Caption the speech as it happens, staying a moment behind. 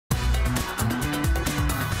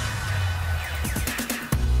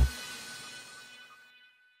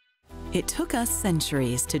It took us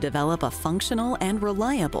centuries to develop a functional and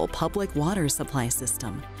reliable public water supply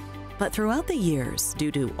system. But throughout the years,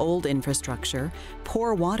 due to old infrastructure,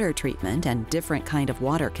 poor water treatment, and different kind of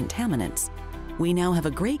water contaminants, we now have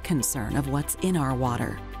a great concern of what's in our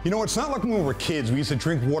water. You know, it's not like when we were kids, we used to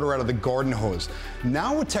drink water out of the garden hose.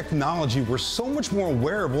 Now with technology, we're so much more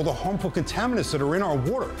aware of all the harmful contaminants that are in our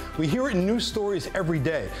water. We hear it in news stories every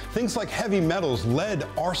day. Things like heavy metals, lead,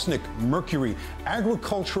 arsenic, mercury,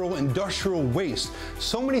 agricultural, industrial waste.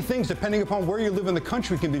 So many things, depending upon where you live in the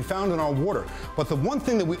country, can be found in our water. But the one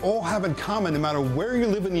thing that we all have in common, no matter where you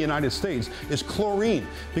live in the United States, is chlorine,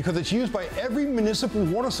 because it's used by every municipal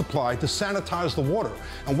water supply to sanitize the water.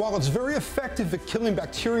 And while it's very effective at killing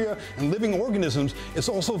bacteria and living organisms, it's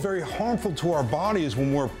also very harmful to our bodies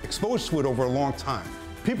when we're exposed to it over a long time.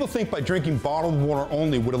 People think by drinking bottled water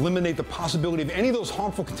only would eliminate the possibility of any of those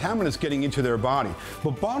harmful contaminants getting into their body.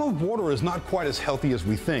 But bottled water is not quite as healthy as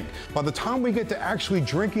we think. By the time we get to actually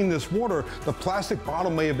drinking this water, the plastic bottle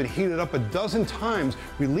may have been heated up a dozen times,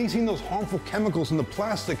 releasing those harmful chemicals in the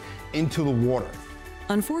plastic into the water.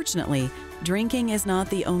 Unfortunately, drinking is not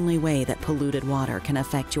the only way that polluted water can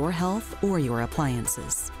affect your health or your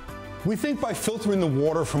appliances. We think by filtering the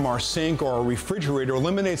water from our sink or our refrigerator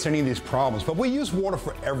eliminates any of these problems, but we use water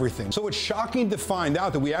for everything. So it's shocking to find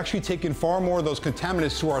out that we actually take in far more of those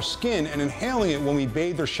contaminants to our skin and inhaling it when we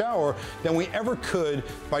bathe or shower than we ever could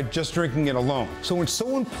by just drinking it alone. So it's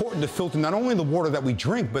so important to filter not only the water that we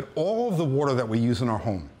drink, but all of the water that we use in our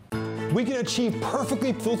home. We can achieve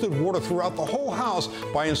perfectly filtered water throughout the whole house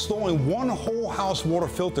by installing one whole house water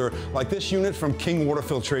filter like this unit from King Water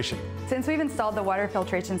Filtration. Since we've installed the water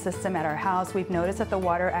filtration system at our house, we've noticed that the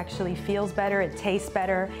water actually feels better, it tastes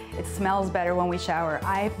better, it smells better when we shower.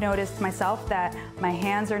 I've noticed myself that my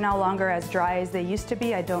hands are no longer as dry as they used to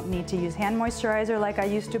be. I don't need to use hand moisturizer like I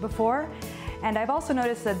used to before. And I've also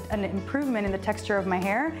noticed an improvement in the texture of my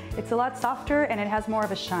hair. It's a lot softer and it has more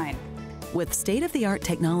of a shine. With state-of-the-art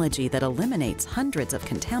technology that eliminates hundreds of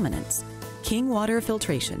contaminants, King Water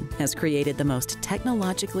Filtration has created the most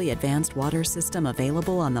technologically advanced water system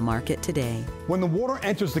available on the market today. When the water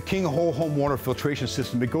enters the King Whole Home Water Filtration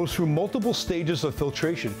System, it goes through multiple stages of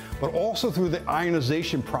filtration, but also through the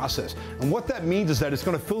ionization process. And what that means is that it's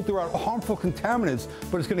going to filter out harmful contaminants,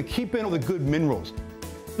 but it's going to keep in all the good minerals.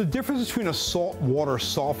 The difference between a salt water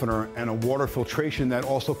softener and a water filtration that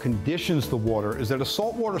also conditions the water is that a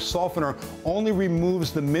salt water softener only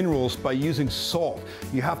removes the minerals by using salt.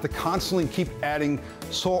 You have to constantly keep adding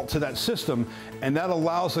salt to that system, and that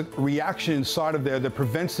allows a reaction inside of there that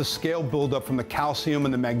prevents the scale buildup from the calcium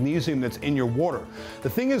and the magnesium that's in your water. The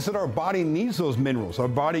thing is that our body needs those minerals. Our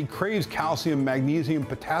body craves calcium, magnesium,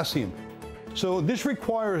 potassium. So this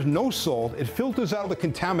requires no salt. It filters out the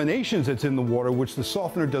contaminations that's in the water, which the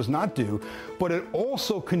softener does not do, but it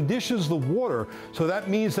also conditions the water. So that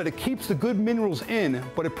means that it keeps the good minerals in,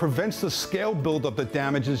 but it prevents the scale buildup that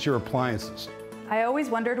damages your appliances. I always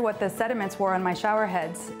wondered what the sediments were on my shower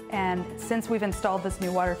heads, and since we've installed this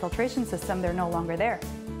new water filtration system, they're no longer there.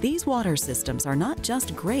 These water systems are not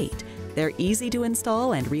just great, they're easy to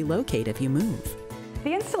install and relocate if you move.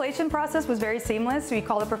 The installation process was very seamless. We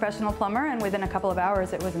called a professional plumber, and within a couple of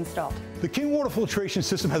hours it was installed. The King Water Filtration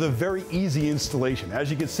System has a very easy installation. As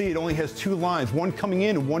you can see, it only has two lines, one coming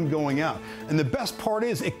in and one going out. And the best part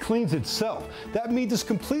is it cleans itself. That means it's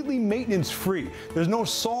completely maintenance-free. There's no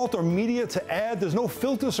salt or media to add. There's no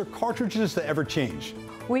filters or cartridges to ever change.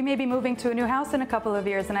 We may be moving to a new house in a couple of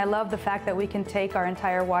years, and I love the fact that we can take our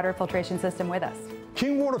entire water filtration system with us.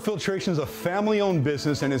 King Water Filtration is a family-owned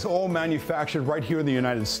business and is all manufactured right here in the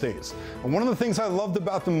United States. And one of the things I loved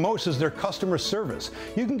about them most is their customer service.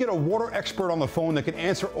 You can get a water expert on the phone that can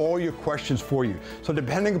answer all your questions for you. So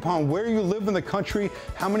depending upon where you live in the country,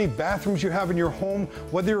 how many bathrooms you have in your home,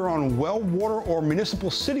 whether you're on well water or municipal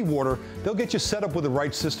city water, they'll get you set up with the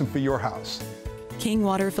right system for your house. King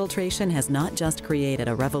Water Filtration has not just created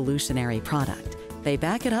a revolutionary product. They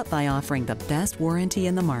back it up by offering the best warranty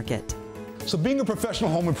in the market. So being a professional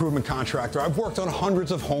home improvement contractor, I've worked on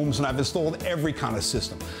hundreds of homes and I've installed every kind of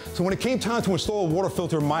system. So when it came time to install a water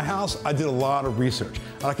filter in my house, I did a lot of research.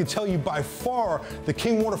 And I can tell you by far, the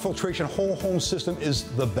King Water Filtration whole home system is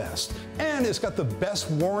the best. And it's got the best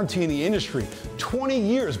warranty in the industry, 20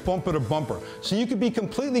 years bumper to bumper. So you can be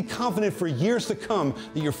completely confident for years to come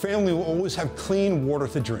that your family will always have clean water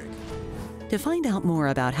to drink. To find out more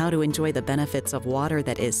about how to enjoy the benefits of water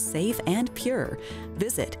that is safe and pure,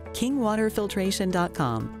 visit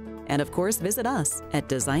kingwaterfiltration.com. And of course, visit us at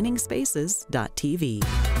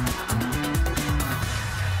designingspaces.tv.